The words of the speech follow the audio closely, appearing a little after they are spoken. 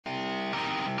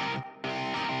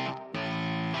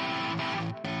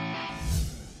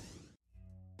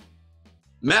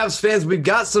Mavs fans, we've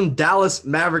got some Dallas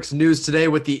Mavericks news today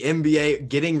with the NBA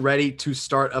getting ready to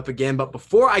start up again. But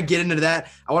before I get into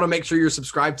that, I want to make sure you're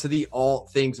subscribed to the All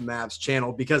Things Mavs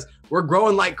channel because we're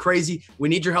growing like crazy. We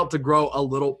need your help to grow a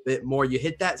little bit more. You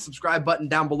hit that subscribe button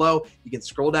down below. You can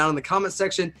scroll down in the comment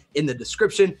section, in the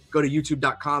description, go to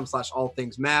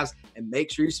youtube.com/allthingsmavs and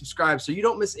make sure you subscribe so you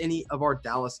don't miss any of our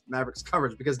Dallas Mavericks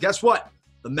coverage. Because guess what?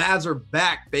 The Mavs are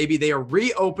back, baby. They are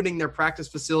reopening their practice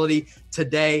facility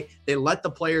today. They let the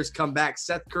players come back.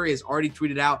 Seth Curry has already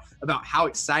tweeted out about how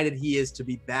excited he is to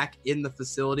be back in the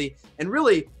facility. And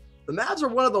really, the Mavs are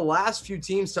one of the last few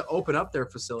teams to open up their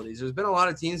facilities. There's been a lot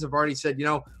of teams that have already said,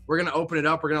 we're going to open it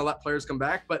up. We're going to let players come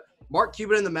back. But Mark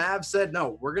Cuban and the Mavs said,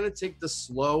 no, we're going to take the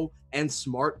slow and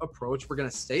smart approach. We're going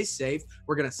to stay safe.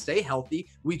 We're going to stay healthy.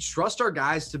 We trust our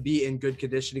guys to be in good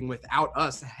conditioning without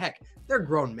us. Heck, they're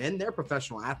grown men. They're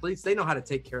professional athletes. They know how to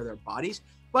take care of their bodies.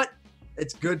 But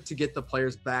it's good to get the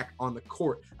players back on the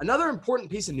court. Another important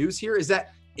piece of news here is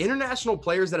that international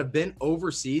players that have been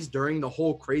overseas during the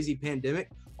whole crazy pandemic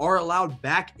are allowed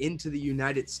back into the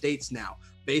United States now,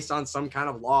 based on some kind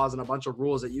of laws and a bunch of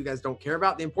rules that you guys don't care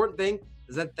about. The important thing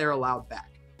is that they're allowed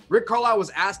back. Rick Carlisle was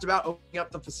asked about opening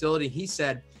up the facility. He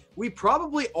said, "We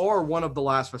probably are one of the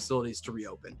last facilities to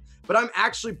reopen, but I'm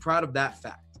actually proud of that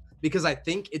fact because I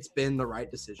think it's been the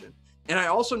right decision. And I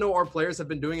also know our players have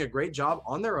been doing a great job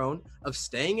on their own of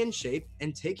staying in shape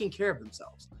and taking care of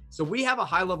themselves. So we have a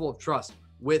high level of trust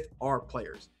with our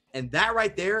players." And that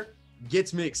right there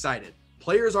gets me excited.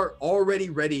 Players are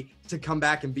already ready to come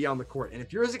back and be on the court. And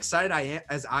if you're as excited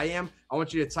as I am, I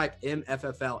want you to type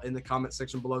MFFL in the comment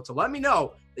section below to let me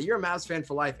know that you're a Mavs fan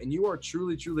for life and you are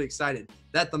truly, truly excited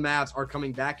that the Mavs are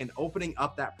coming back and opening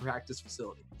up that practice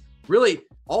facility. Really,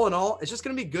 all in all, it's just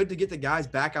going to be good to get the guys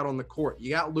back out on the court. You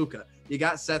got Luka, you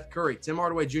got Seth Curry, Tim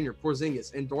Hardaway Jr.,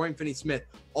 Porzingis, and Dorian Finney-Smith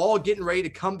all getting ready to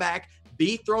come back,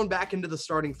 be thrown back into the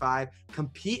starting five,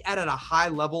 compete at a high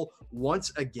level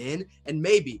once again, and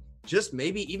maybe, just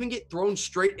maybe, even get thrown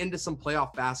straight into some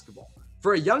playoff basketball.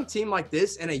 For a young team like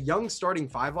this and a young starting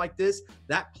five like this,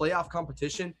 that playoff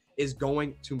competition is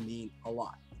going to mean a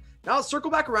lot. Now let's circle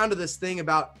back around to this thing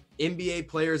about NBA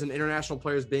players and international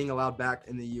players being allowed back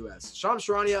in the U.S.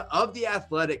 Carania of The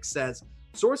Athletic says,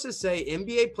 sources say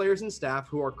NBA players and staff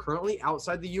who are currently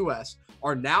outside the U.S.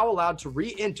 are now allowed to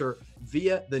re-enter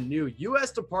via the new U.S.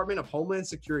 Department of Homeland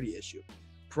Security issue.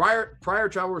 Prior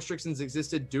travel restrictions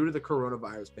existed due to the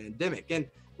coronavirus pandemic. And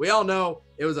we all know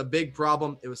it was a big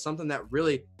problem. It was something that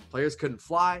really players couldn't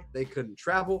fly. They couldn't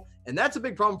travel. And that's a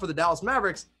big problem for the Dallas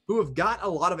Mavericks, who have got a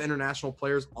lot of international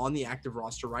players on the active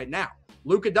roster right now.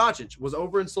 Luka Doncic was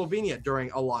over in Slovenia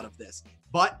during a lot of this,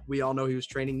 but we all know he was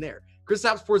training there.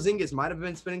 Kristaps Porzingis might have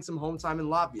been spending some home time in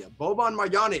Latvia. Boban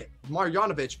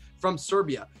Marjanovic from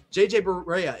Serbia. JJ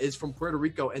Barea is from Puerto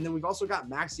Rico. And then we've also got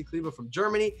Maxi Kleber from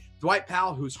Germany. Dwight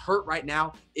Powell, who's hurt right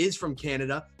now, is from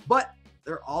Canada. But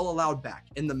they're all allowed back.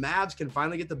 And the Mavs can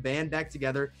finally get the band back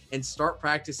together and start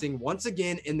practicing once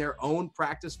again in their own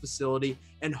practice facility.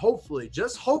 And hopefully,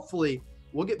 just hopefully,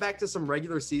 we'll get back to some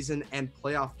regular season and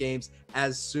playoff games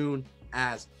as soon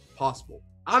as possible.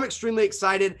 I'm extremely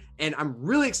excited, and I'm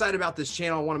really excited about this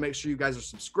channel. I want to make sure you guys are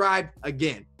subscribed.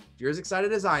 Again, if you're as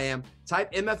excited as I am,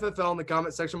 type MFFL in the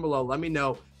comment section below. Let me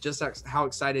know just how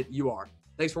excited you are.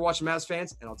 Thanks for watching, Mavs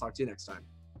fans, and I'll talk to you next time.